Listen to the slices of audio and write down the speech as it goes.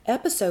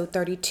Episode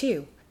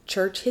 32,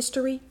 Church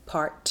History,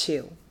 Part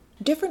 2.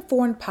 Different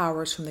foreign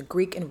powers from the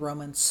Greek and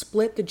Romans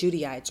split the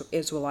Judaites or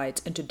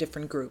Israelites into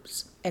different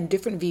groups and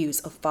different views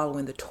of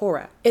following the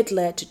Torah. It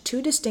led to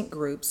two distinct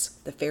groups,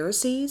 the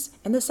Pharisees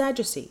and the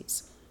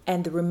Sadducees,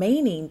 and the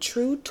remaining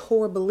true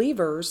Torah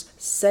believers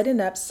setting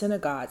up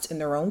synagogues in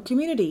their own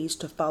communities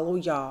to follow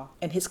Yah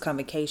and his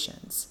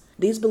convocations.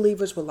 These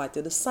believers were like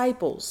the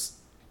disciples,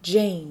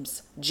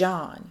 James,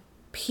 John,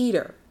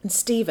 Peter, and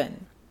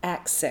Stephen,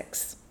 Acts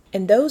 6.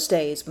 In those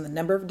days, when the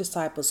number of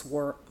disciples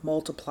were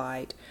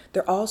multiplied,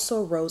 there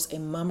also arose a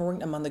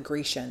murmuring among the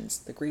Grecians.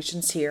 The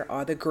Grecians here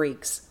are the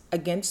Greeks,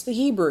 against the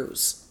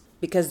Hebrews,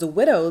 because the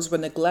widows were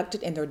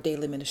neglected in their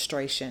daily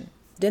ministration.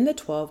 Then the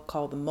 12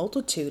 called the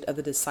multitude of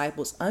the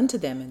disciples unto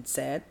them and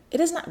said, It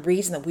is not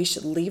reason that we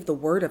should leave the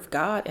word of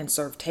God and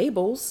serve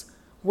tables.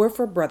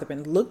 Wherefore,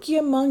 brethren, look ye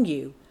among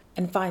you,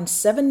 and find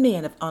 7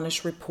 men of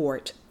honest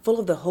report,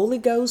 full of the Holy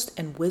Ghost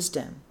and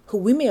wisdom, who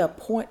we may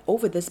appoint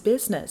over this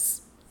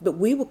business. But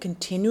we will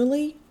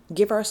continually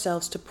give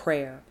ourselves to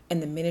prayer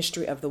and the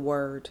ministry of the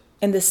word.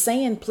 And the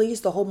saying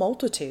pleased the whole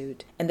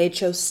multitude, and they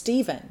chose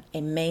Stephen, a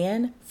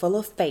man full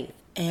of faith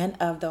and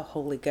of the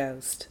Holy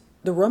Ghost.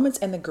 The Romans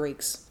and the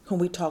Greeks, whom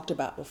we talked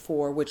about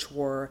before, which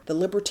were the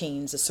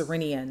Libertines, the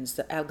Cyrenians,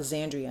 the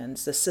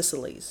Alexandrians, the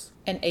Sicilies,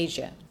 and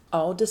Asia,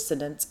 all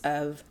descendants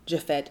of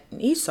Japhet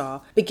and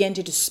Esau, began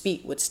to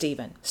dispute with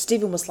Stephen.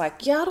 Stephen was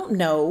like, I don't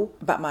know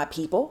about my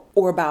people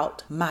or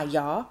about my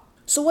Yah.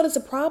 So what is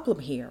the problem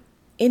here?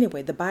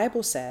 Anyway, the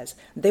Bible says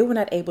they were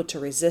not able to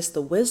resist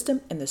the wisdom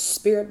and the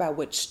spirit by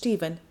which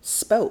Stephen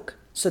spoke.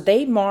 So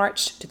they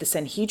marched to the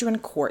Sanhedrin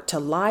court to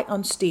lie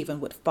on Stephen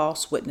with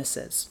false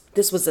witnesses.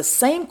 This was the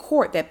same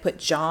court that put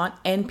John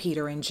and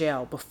Peter in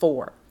jail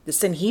before. The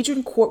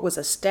Sanhedrin court was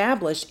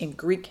established in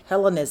Greek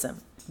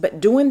Hellenism,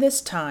 but during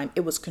this time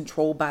it was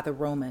controlled by the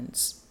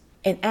Romans.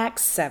 In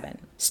Acts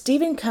 7,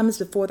 Stephen comes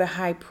before the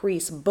high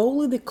priest,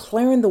 boldly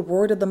declaring the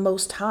word of the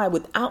Most High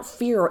without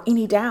fear or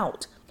any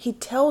doubt. He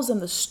tells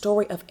them the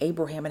story of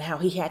Abraham and how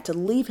he had to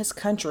leave his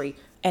country,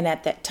 and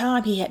at that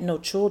time he had no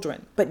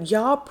children. But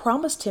Yah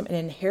promised him an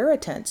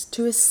inheritance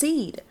to his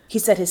seed. He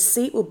said his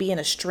seed will be in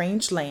a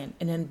strange land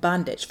and in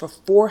bondage for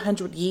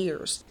 400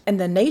 years, and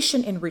the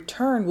nation in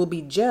return will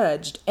be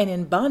judged and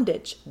in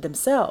bondage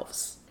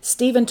themselves.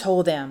 Stephen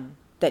told them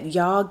that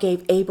Yah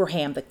gave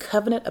Abraham the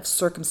covenant of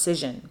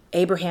circumcision.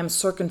 Abraham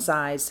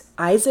circumcised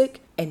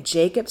Isaac, and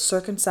Jacob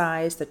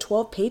circumcised the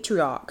 12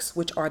 patriarchs,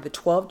 which are the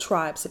 12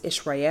 tribes of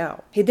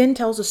Israel. He then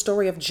tells the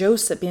story of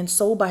Joseph being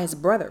sold by his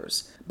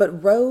brothers,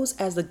 but rose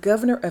as the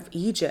governor of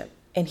Egypt,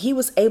 and he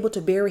was able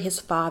to bury his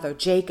father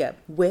Jacob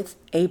with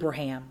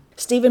Abraham.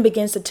 Stephen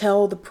begins to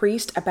tell the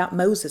priest about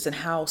Moses and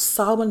how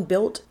Solomon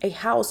built a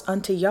house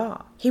unto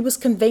Yah. He was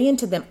conveying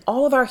to them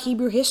all of our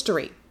Hebrew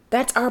history.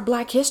 That's our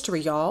black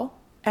history, y'all.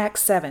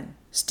 Acts 7.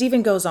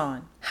 Stephen goes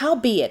on,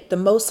 Howbeit the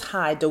Most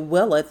High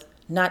dwelleth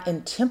not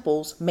in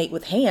temples made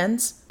with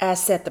hands,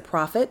 as said the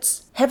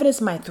prophets. Heaven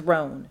is my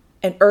throne,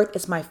 and earth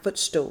is my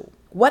footstool.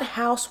 What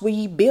house will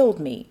ye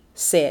build me,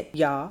 said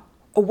Yah,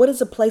 or what is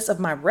the place of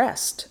my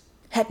rest?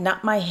 Had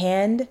not my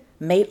hand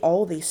made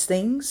all these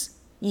things?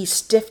 Ye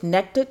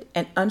stiff-necked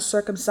and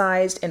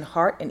uncircumcised in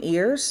heart and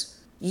ears?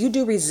 You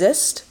do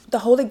resist the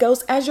Holy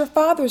Ghost as your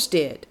fathers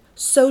did.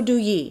 So do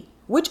ye.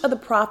 Which of the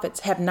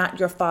prophets have not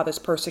your fathers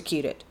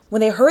persecuted?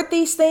 When they heard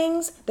these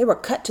things, they were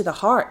cut to the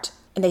heart,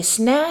 and they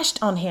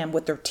snatched on him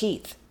with their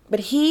teeth.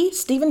 But he,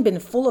 Stephen, being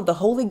full of the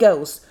Holy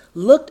Ghost,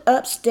 looked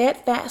up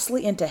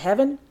steadfastly into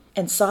heaven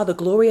and saw the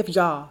glory of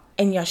Yah,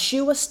 and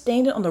Yeshua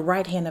standing on the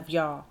right hand of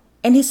Yah.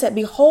 And he said,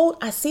 Behold,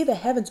 I see the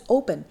heavens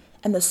open,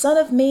 and the Son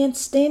of Man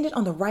standing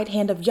on the right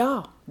hand of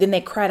Yah. Then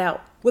they cried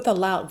out with a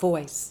loud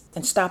voice,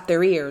 and stopped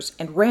their ears,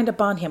 and ran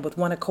upon him with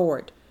one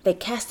accord. They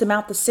cast him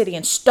out the city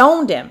and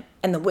stoned him,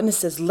 and the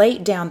witnesses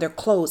laid down their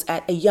clothes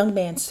at a young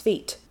man's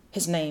feet.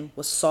 His name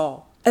was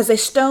Saul. As they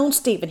stoned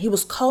Stephen, he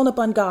was calling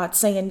upon God,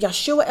 saying,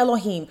 Yeshua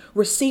Elohim,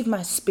 receive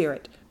my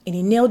spirit. And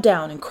he knelt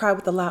down and cried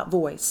with a loud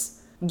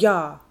voice,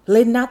 Yah,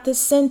 lay not this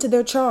sin to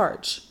their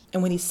charge.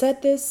 And when he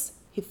said this,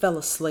 he fell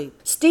asleep.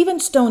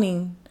 Stephen's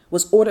stoning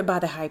was ordered by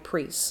the high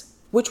priests,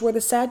 which were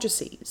the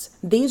Sadducees.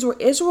 These were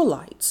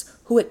Israelites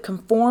who had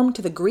conformed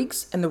to the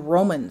Greeks and the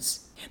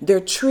Romans. Their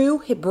true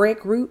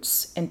Hebraic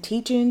roots and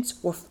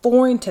teachings were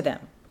foreign to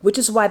them, which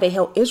is why they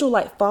held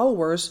Israelite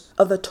followers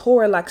of the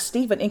Torah like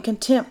Stephen in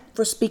contempt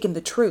for speaking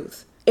the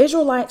truth.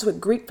 Israelites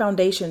with Greek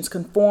foundations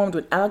conformed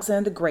when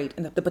Alexander the Great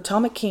and the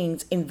Ptolemaic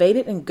kings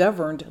invaded and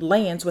governed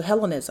lands with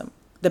Hellenism.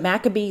 The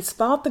Maccabees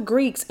fought the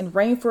Greeks and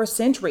reigned for a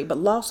century, but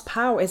lost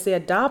power as they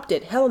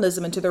adopted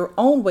Hellenism into their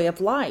own way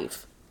of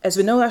life. As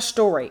we know our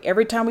story,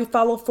 every time we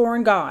follow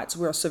foreign gods,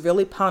 we are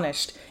severely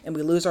punished and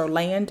we lose our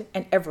land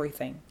and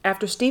everything.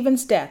 After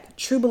Stephen's death,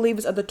 true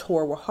believers of the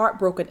Torah were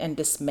heartbroken and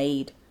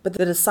dismayed. But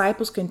the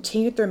disciples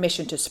continued their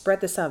mission to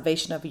spread the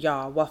salvation of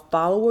Yah, while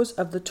followers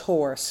of the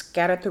Torah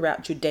scattered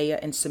throughout Judea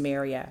and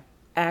Samaria.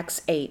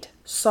 Acts 8.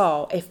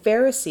 Saul, a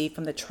Pharisee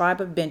from the tribe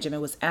of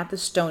Benjamin, was at the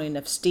stoning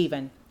of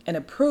Stephen and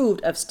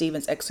approved of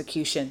Stephen's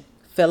execution.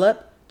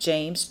 Philip,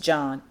 James,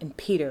 John, and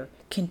Peter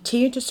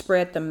continue to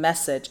spread the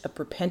message of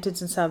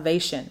repentance and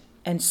salvation,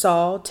 and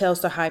Saul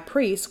tells the high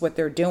priest what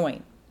they're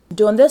doing.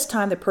 During this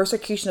time, the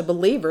persecution of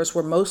believers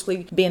were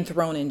mostly being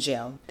thrown in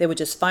jail. They would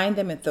just find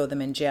them and throw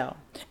them in jail,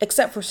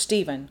 except for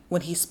Stephen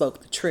when he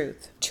spoke the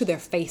truth to their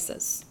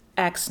faces.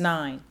 Acts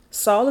 9.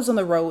 Saul is on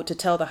the road to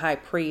tell the high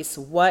priest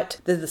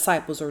what the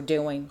disciples are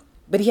doing,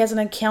 but he has an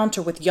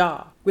encounter with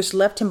Yah, which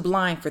left him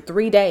blind for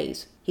 3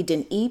 days. He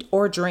didn't eat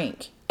or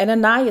drink. And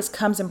Ananias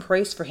comes and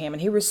prays for him,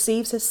 and he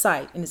receives his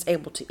sight and is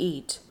able to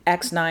eat.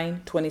 Acts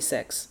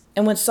 9:26.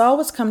 And when Saul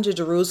was come to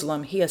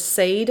Jerusalem, he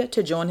essayed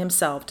to join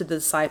himself to the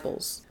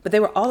disciples. But they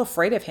were all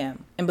afraid of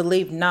him, and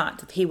believed not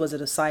that he was a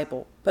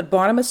disciple. But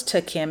Barnabas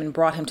took him and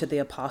brought him to the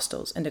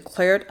apostles, and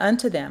declared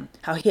unto them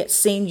how he had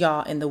seen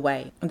Yah in the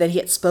way, and that he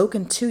had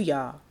spoken to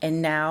Yah.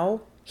 And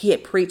now he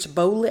had preached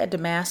boldly at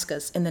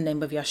Damascus in the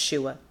name of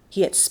Yeshua.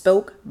 He had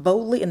spoke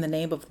boldly in the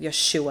name of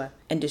Yeshua,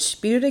 and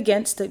disputed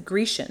against the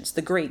Grecians,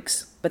 the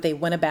Greeks, but they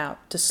went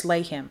about to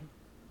slay him.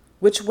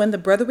 Which when the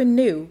brethren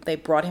knew, they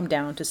brought him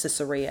down to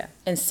Caesarea,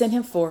 and sent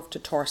him forth to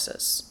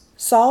Tarsus.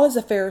 Saul is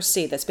a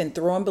Pharisee that's been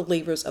throwing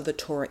believers of the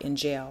Torah in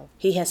jail.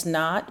 He has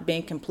not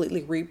been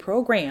completely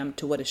reprogrammed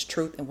to what is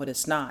truth and what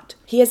is not.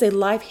 He has a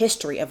life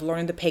history of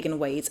learning the pagan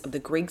ways of the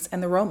Greeks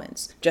and the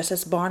Romans, just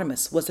as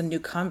Barnabas was a new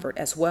convert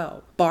as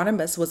well.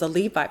 Barnabas was a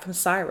Levite from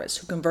Cyrus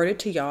who converted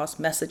to Yah's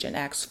message in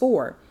Acts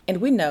 4,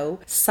 and we know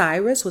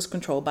Cyrus was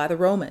controlled by the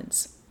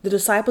Romans. The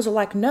disciples are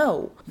like,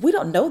 no, we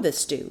don't know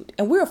this dude,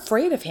 and we're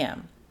afraid of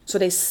him. So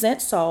they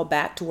sent Saul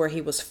back to where he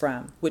was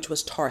from, which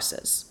was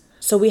Tarsus.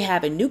 So we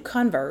have a new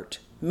convert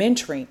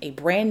mentoring a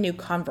brand new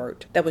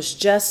convert that was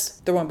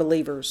just throwing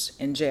believers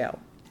in jail.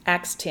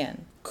 Acts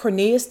 10.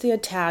 Cornelius the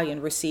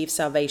Italian received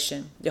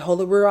salvation. The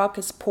Holy Ruach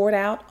is poured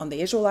out on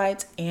the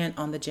Israelites and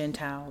on the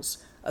Gentiles,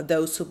 of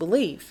those who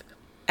believe.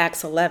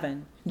 Acts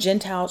 11.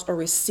 Gentiles are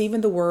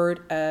receiving the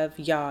word of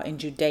Yah in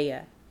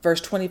Judea.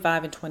 Verse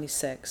 25 and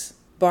 26.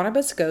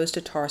 Barnabas goes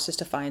to Tarsus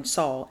to find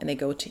Saul, and they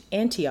go to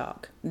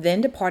Antioch.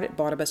 Then departed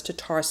Barnabas to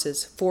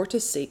Tarsus for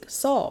to seek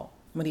Saul.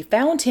 When he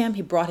found him,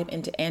 he brought him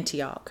into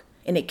Antioch.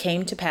 And it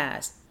came to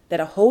pass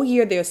that a whole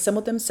year they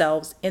assembled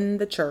themselves in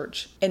the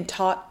church and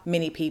taught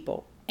many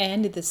people.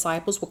 And the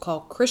disciples were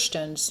called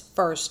Christians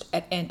first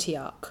at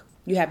Antioch.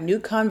 You have new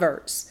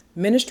converts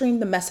ministering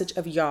the message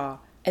of Yah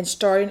and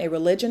starting a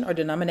religion or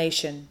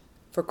denomination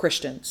for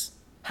Christians.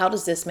 How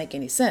does this make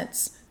any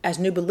sense? As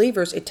new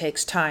believers, it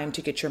takes time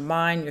to get your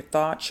mind, your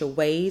thoughts, your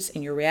ways,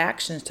 and your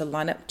reactions to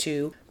line up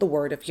to the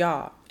word of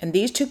Yah. And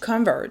these two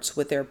converts,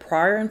 with their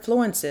prior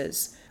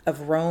influences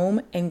of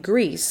Rome and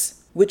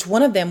Greece, which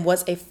one of them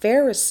was a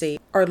Pharisee,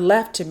 are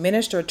left to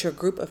minister to a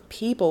group of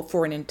people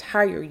for an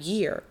entire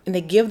year, and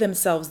they give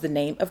themselves the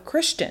name of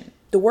Christian.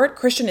 The word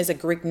Christian is a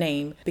Greek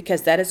name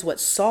because that is what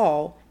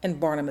Saul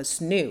and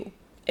Barnabas knew.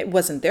 It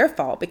wasn't their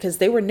fault because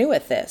they were new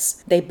at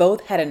this. They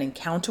both had an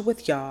encounter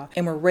with Yah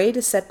and were ready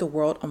to set the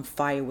world on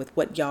fire with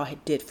what Yah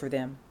had did for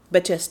them.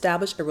 But to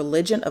establish a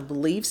religion of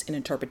beliefs and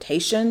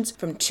interpretations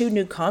from two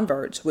new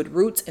converts with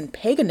roots in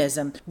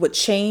paganism would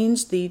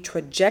change the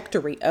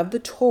trajectory of the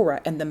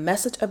Torah and the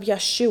message of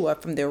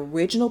Yeshua from their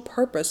original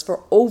purpose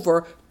for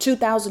over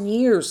 2,000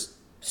 years.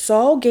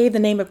 Saul gave the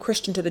name of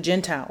Christian to the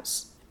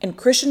Gentiles, and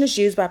Christian is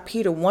used by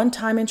Peter one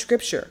time in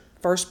Scripture,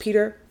 1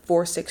 Peter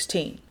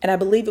 4:16, and I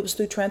believe it was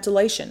through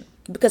translation,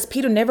 because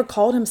Peter never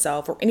called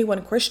himself or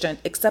anyone Christian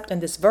except in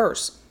this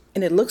verse,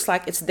 and it looks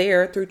like it's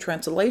there through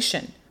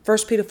translation.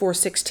 1 Peter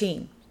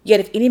 4:16. Yet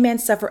if any man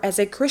suffer as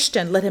a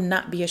Christian, let him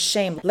not be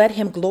ashamed. Let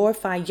him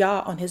glorify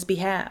Yah on his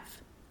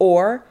behalf.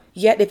 Or,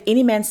 yet if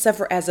any man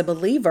suffer as a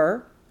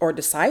believer or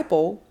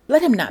disciple,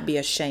 let him not be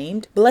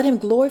ashamed, but let him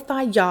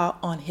glorify Yah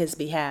on his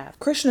behalf.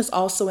 Christian is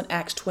also in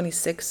Acts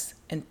 26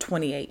 and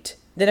 28.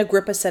 Then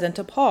Agrippa said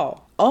unto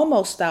Paul,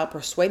 Almost thou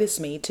persuadest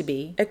me to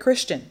be a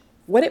Christian.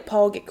 What did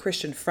Paul get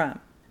Christian from?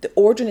 The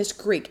origin is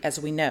Greek, as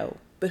we know,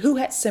 but who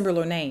had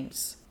similar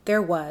names?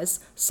 There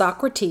was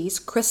Socrates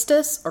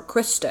Christus or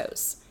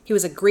Christos. He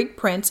was a Greek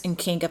prince and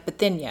king of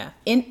Bithynia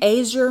in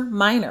Asia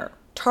Minor.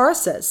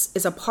 Tarsus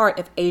is a part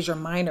of Asia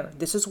Minor.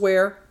 This is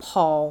where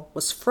Paul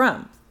was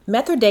from.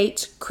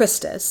 Mithridates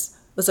Christus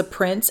was a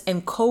prince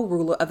and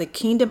co-ruler of the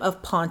kingdom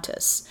of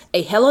Pontus,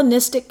 a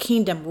Hellenistic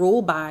kingdom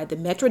ruled by the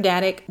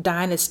Mithridatic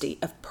dynasty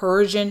of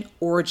Persian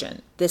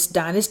origin. This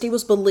dynasty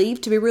was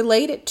believed to be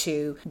related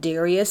to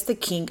Darius, the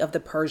king of the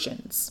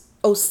Persians.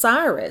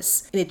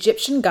 Osiris, an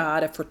Egyptian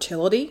god of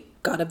fertility,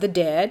 god of the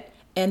dead,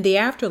 and the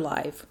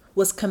afterlife,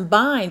 was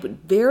combined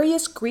with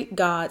various Greek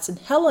gods in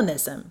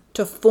Hellenism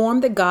to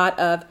form the god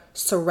of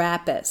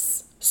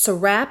Serapis.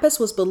 Serapis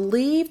was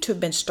believed to have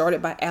been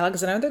started by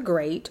Alexander the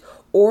Great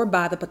or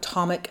by the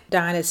Ptolemaic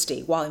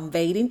dynasty while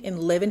invading and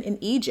living in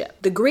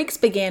Egypt. The Greeks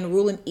began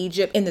ruling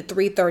Egypt in the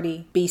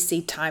 330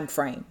 BC time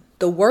frame.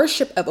 The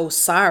worship of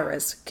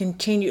Osiris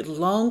continued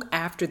long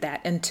after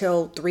that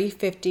until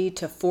 350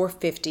 to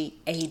 450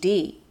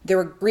 AD. There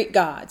were Greek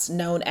gods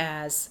known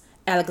as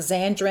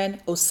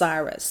Alexandrian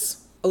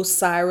Osiris,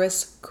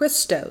 Osiris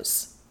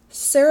Christos,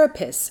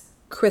 Serapis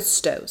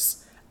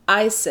Christos,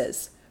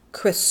 Isis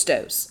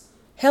Christos,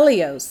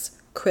 Helios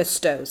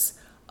Christos,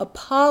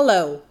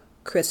 Apollo,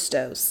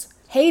 Christos.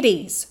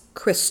 Hades,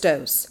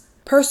 Christos.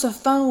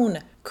 Persephone,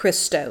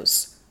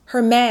 Christos.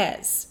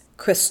 Hermes,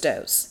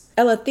 Christos.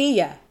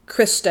 Aletheia,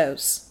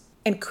 Christos.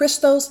 And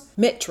Christos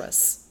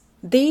Mitras.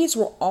 These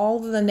were all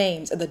the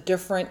names of the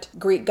different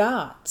Greek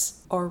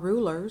gods or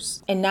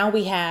rulers. And now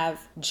we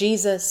have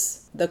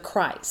Jesus the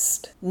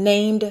Christ,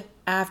 named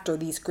after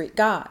these Greek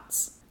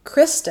gods.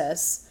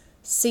 Christus,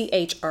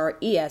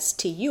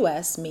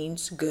 Chrestus,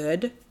 means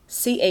good.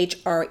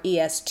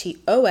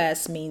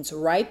 Chrestos means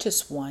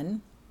righteous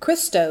one.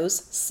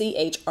 Christos,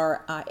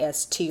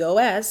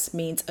 Christos,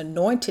 means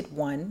anointed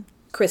one.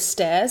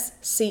 Christes,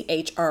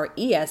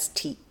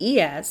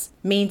 Chrestes,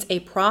 means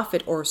a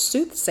prophet or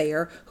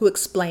soothsayer who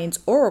explains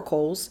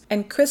oracles,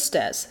 and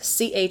Christes,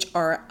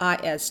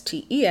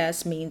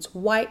 Christes, means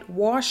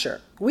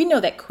whitewasher. We know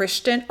that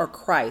Christian or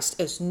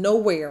Christ is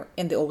nowhere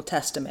in the Old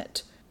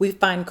Testament. We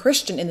find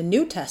Christian in the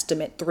New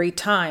Testament 3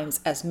 times,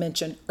 as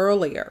mentioned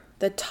earlier.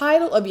 The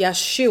title of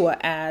Yeshua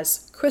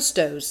as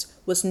Christos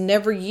was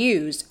never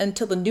used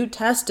until the New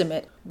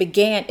Testament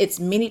began its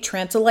many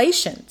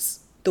translations.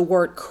 The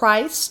word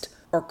Christ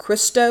or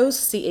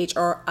Christos, Christos,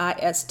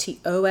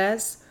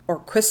 or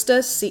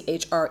Christus,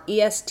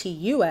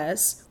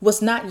 Chrestus,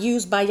 was not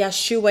used by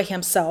Yeshua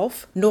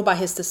himself, nor by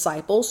his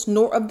disciples,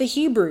 nor of the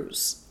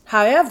Hebrews.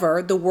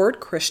 However, the word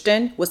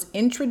Christian was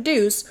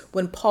introduced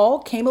when Paul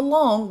came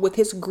along with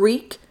his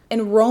Greek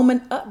and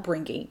Roman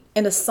upbringing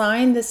and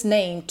assigned this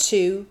name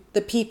to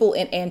the people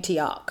in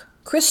Antioch.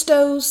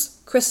 Christos,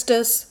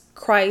 Christus,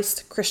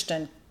 Christ,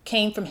 Christian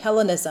came from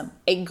Hellenism,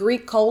 a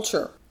Greek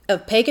culture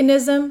of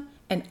paganism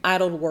and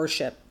idol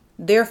worship.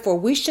 Therefore,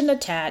 we shouldn't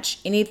attach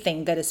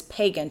anything that is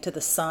pagan to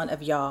the Son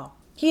of Yah.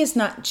 He is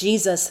not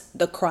Jesus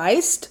the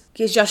Christ.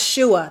 He is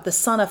Yeshua, the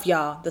Son of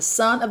Yah, the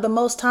Son of the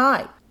Most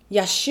High.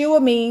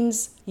 Yeshua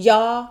means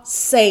Yah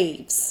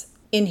saves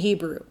in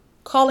Hebrew.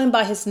 Call him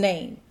by his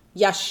name,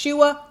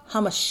 Yeshua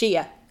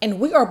HaMashiach. And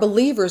we are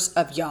believers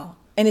of Yah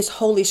and his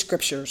holy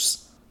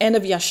scriptures, and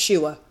of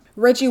Yeshua.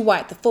 Reggie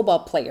White, the football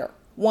player,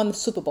 won the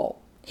Super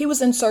Bowl. He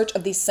was in search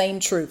of these same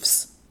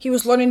truths. He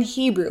was learning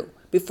Hebrew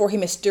before he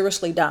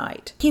mysteriously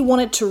died. He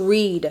wanted to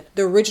read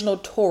the original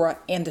Torah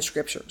and the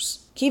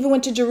scriptures. He even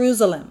went to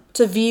Jerusalem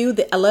to view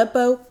the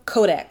Aleppo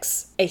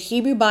Codex, a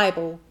Hebrew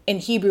Bible in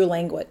Hebrew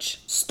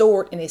language,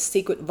 stored in a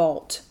secret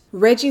vault.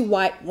 Reggie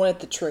White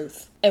wanted the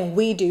truth, and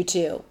we do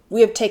too.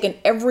 We have taken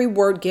every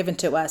word given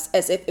to us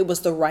as if it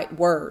was the right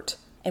word,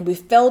 and we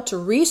failed to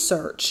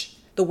research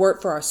the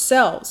word for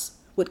ourselves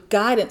with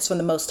guidance from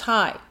the Most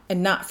High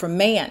and not from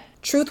man.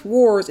 Truth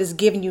Wars is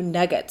giving you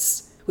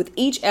nuggets with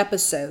each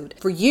episode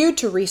for you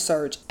to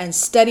research and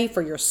study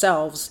for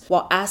yourselves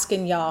while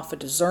asking Yah for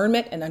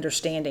discernment and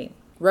understanding.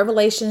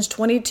 Revelations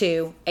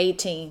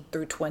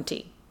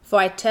 22:18-20. For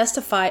I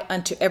testify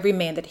unto every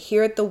man that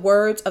heareth the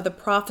words of the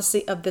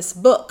prophecy of this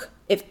book.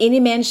 If any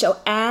man shall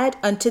add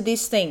unto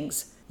these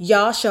things,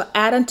 Yah shall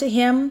add unto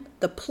him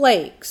the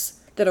plagues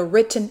that are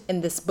written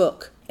in this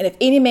book. And if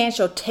any man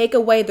shall take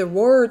away the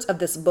words of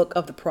this book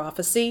of the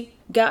prophecy,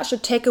 God shall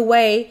take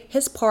away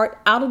his part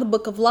out of the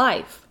book of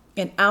life,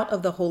 and out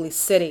of the holy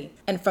city,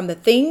 and from the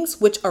things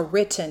which are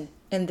written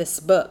in this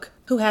book.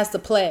 Who has the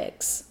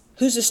plagues?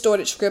 Who's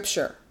distorted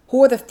scripture?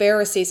 Who are the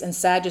Pharisees and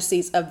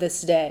Sadducees of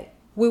this day?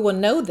 We will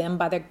know them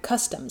by their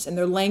customs and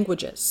their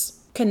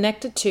languages,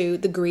 connected to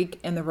the Greek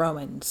and the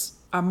Romans.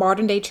 Our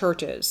modern day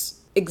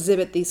churches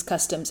exhibit these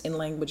customs and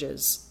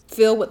languages,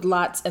 filled with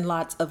lots and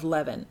lots of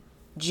leaven.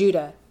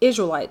 Judah,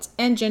 Israelites,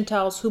 and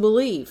Gentiles who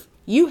believe.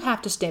 You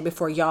have to stand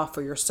before Yah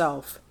for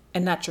yourself,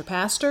 and not your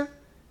pastor,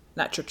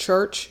 not your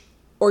church,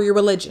 or your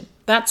religion.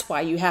 That's why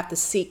you have to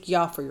seek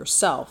Yah for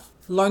yourself.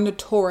 Learn the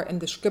Torah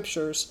and the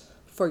scriptures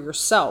for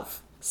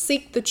yourself.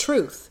 Seek the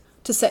truth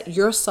to set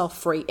yourself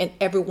free and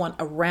everyone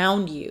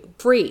around you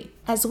free.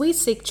 As we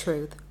seek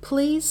truth,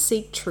 please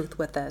seek truth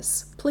with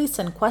us. Please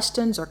send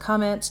questions or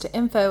comments to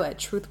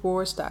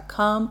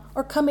info@truthwars.com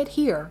or comment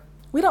here.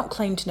 We don't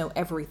claim to know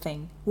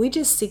everything. We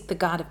just seek the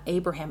God of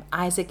Abraham,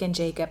 Isaac, and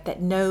Jacob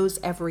that knows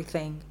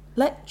everything.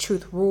 Let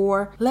truth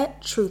roar,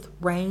 let truth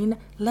reign,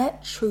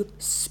 let truth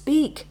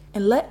speak,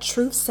 and let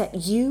truth set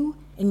you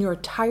and your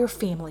entire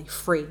family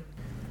free.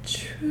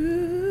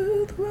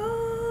 Truth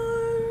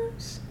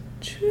roars,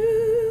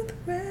 truth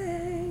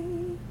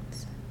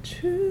reigns,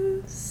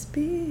 truth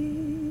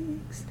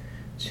speaks,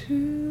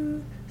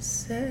 truth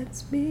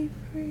sets me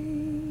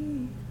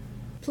free.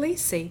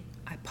 Please see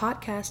a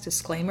podcast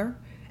disclaimer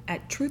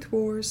at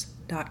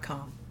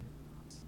truthwars.com.